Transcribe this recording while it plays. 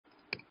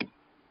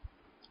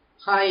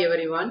Hi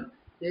everyone,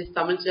 this is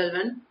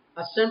Tamilselvan,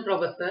 Assistant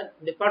Professor,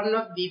 Department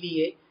of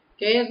BBA,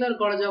 KSR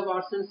College of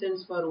Arts and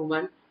Science for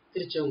Women,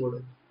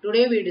 Tiruchengodu.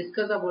 Today we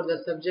discuss about the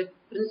subject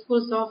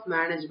Principles of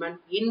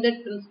Management. In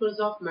that Principles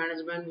of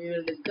Management, we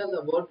will discuss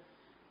about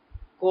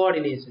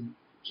coordination.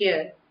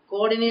 Here,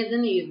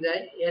 coordination is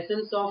the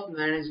essence of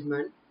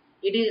management.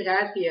 It is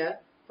as a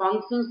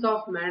functions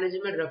of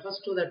management refers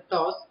to the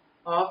task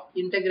of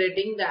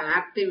integrating the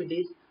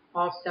activities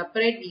of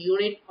separate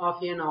unit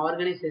of an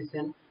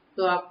organization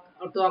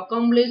to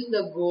accomplish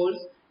the goals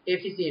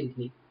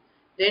efficiently.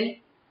 Then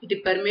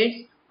it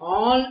permits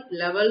all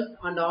levels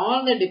and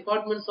all the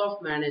departments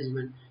of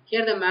management.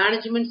 Here the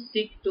management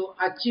seeks to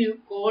achieve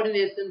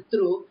coordination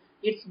through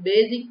its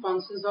basic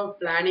functions of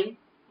planning,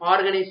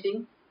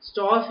 organizing,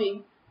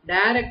 staffing,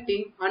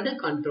 directing and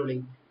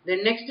controlling.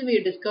 Then next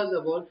we discuss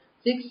about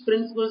 6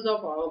 principles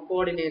of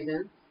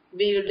coordination.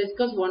 We will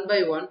discuss one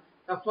by one.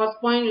 The first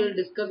point we will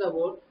discuss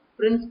about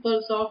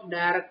principles of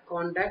direct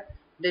contact,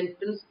 then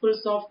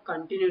principles of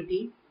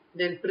continuity,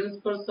 then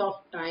principles of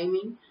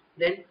timing,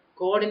 then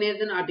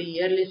coordination at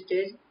the early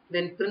stage,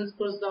 then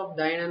principles of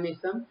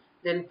dynamism,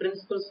 then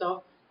principles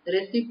of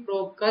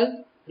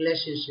reciprocal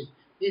relationship.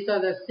 These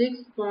are the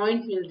 6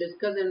 points we will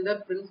discuss in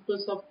the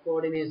principles of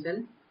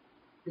coordination.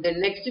 Then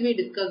next we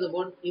discuss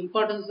about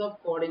importance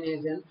of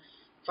coordination.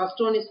 First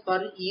one is for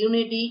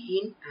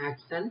unity in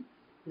action,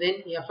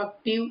 then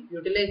effective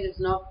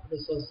utilization of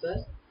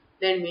resources,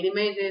 then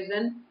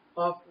minimization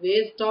of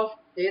waste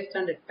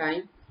and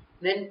time,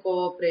 then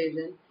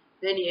cooperation,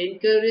 then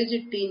encourage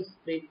team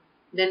spirit,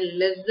 then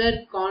lesser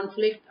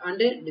conflict and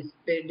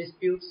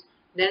disputes,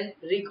 then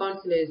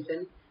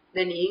reconciliation,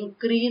 then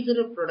increased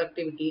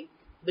productivity,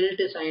 build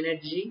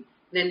synergy,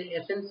 then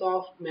essence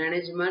of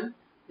management,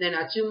 then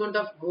achievement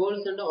of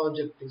goals and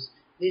objectives.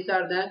 These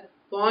are the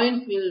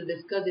points we will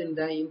discuss in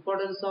the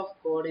importance of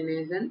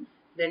coordination.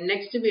 Then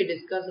next we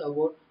discuss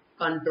about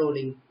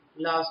controlling.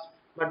 Last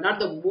but not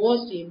the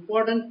most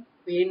important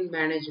in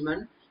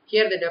management.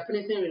 Here the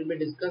definition will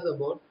be discussed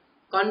about.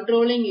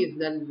 Controlling is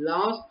the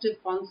last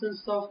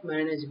functions of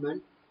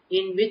management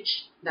in which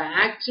the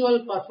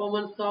actual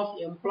performance of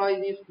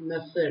employees is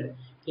measured.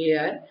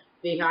 Here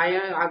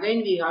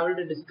again we have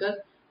to discuss.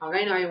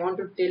 Again I want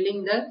to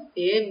telling the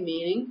same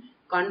meaning.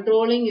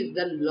 Controlling is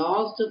the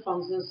last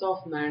functions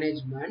of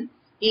management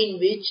in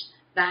which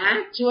the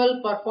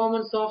actual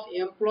performance of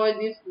employees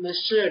is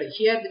measured.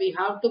 Here we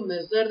have to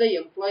measure the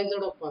employees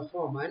of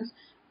performance.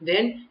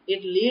 Then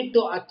it lead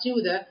to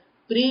achieve the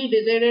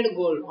pre-decided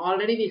goal.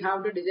 Already we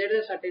have to decide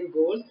certain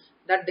goals.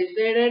 That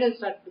decided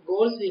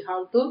goals we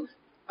have to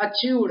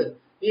achieved.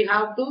 We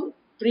have to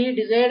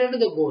pre-decided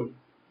the goal.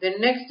 Then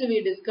next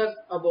we discuss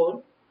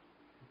about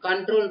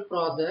control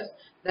process.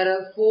 There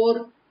are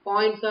 4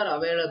 points are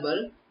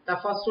available. The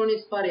first one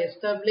is for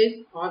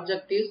establish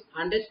objectives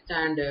and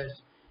standards.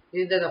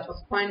 This is the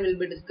first point will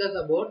be discussed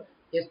about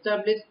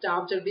established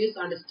objectives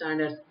and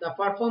standards. The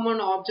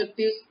performance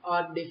objectives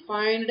are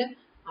defined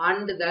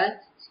and the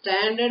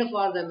standard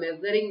for the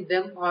measuring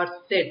them are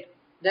set.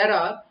 There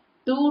are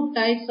 2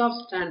 types of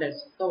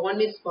standards. So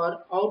one is for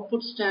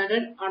output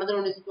standard, another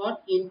one is for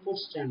input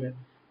standard.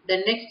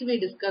 Then next we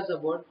discuss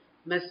about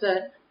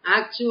measure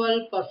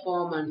actual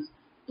performance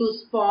to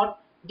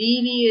spot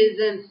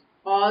deviations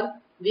or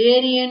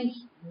variance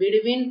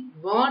between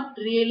what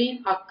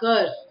really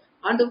occurs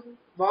and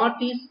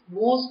what is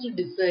most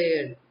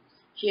desired.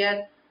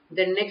 Here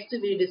the next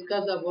we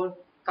discuss about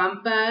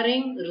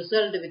comparing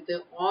result with the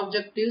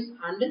objectives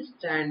and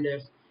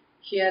standards.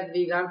 Here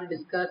we have to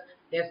discuss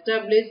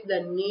establish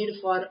the need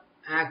for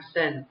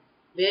action,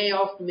 way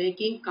of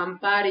making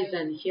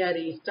comparison. Here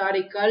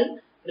historical,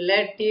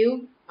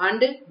 relative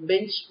and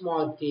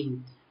benchmarking.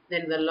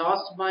 Then the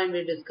last point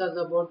we discuss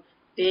about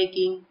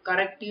taking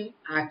corrective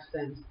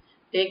actions.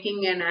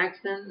 Taking an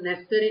action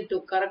necessary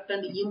to correct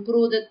and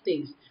improve the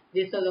things.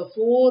 These are the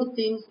 4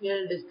 things we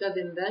will discuss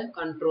in the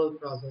control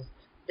process.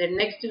 Then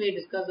next we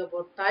discuss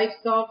about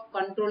types of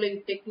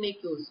controlling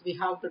techniques. We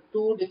have the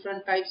 2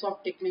 different types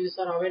of techniques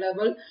are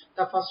available.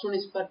 The first one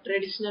is for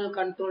traditional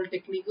control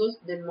techniques,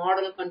 then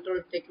model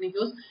control techniques.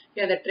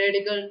 Here the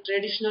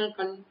traditional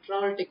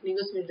control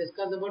techniques we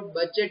discuss about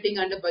budgeting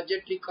and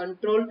budgetary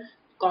control,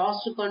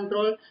 cost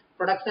control,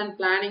 production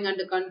planning and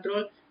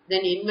control,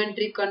 then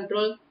inventory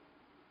control,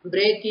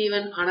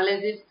 break-even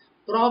analysis,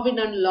 profit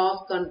and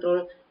loss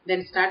control,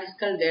 then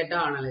statistical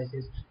data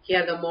analysis.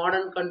 Here the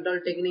modern control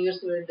techniques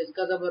we will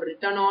discuss about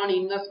return on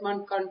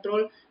investment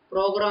control,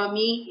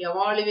 programming,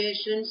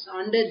 evaluations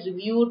and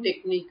review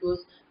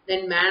techniques,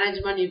 then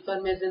management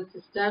information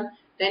system,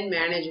 then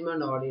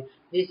management audit.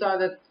 These are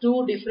the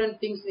 2 different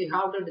things we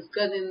have to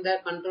discuss in the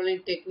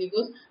controlling techniques.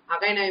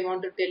 Again I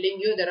want to telling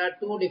you there are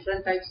 2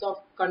 different types of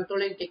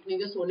controlling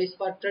techniques. One is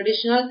for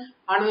traditional,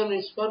 another one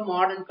is for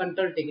modern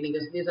control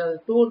techniques. These are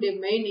the 2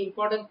 main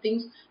important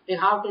things we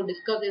have to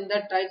discuss in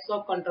the types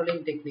of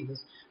controlling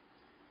techniques.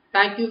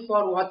 Thank you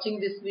for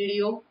watching this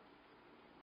video.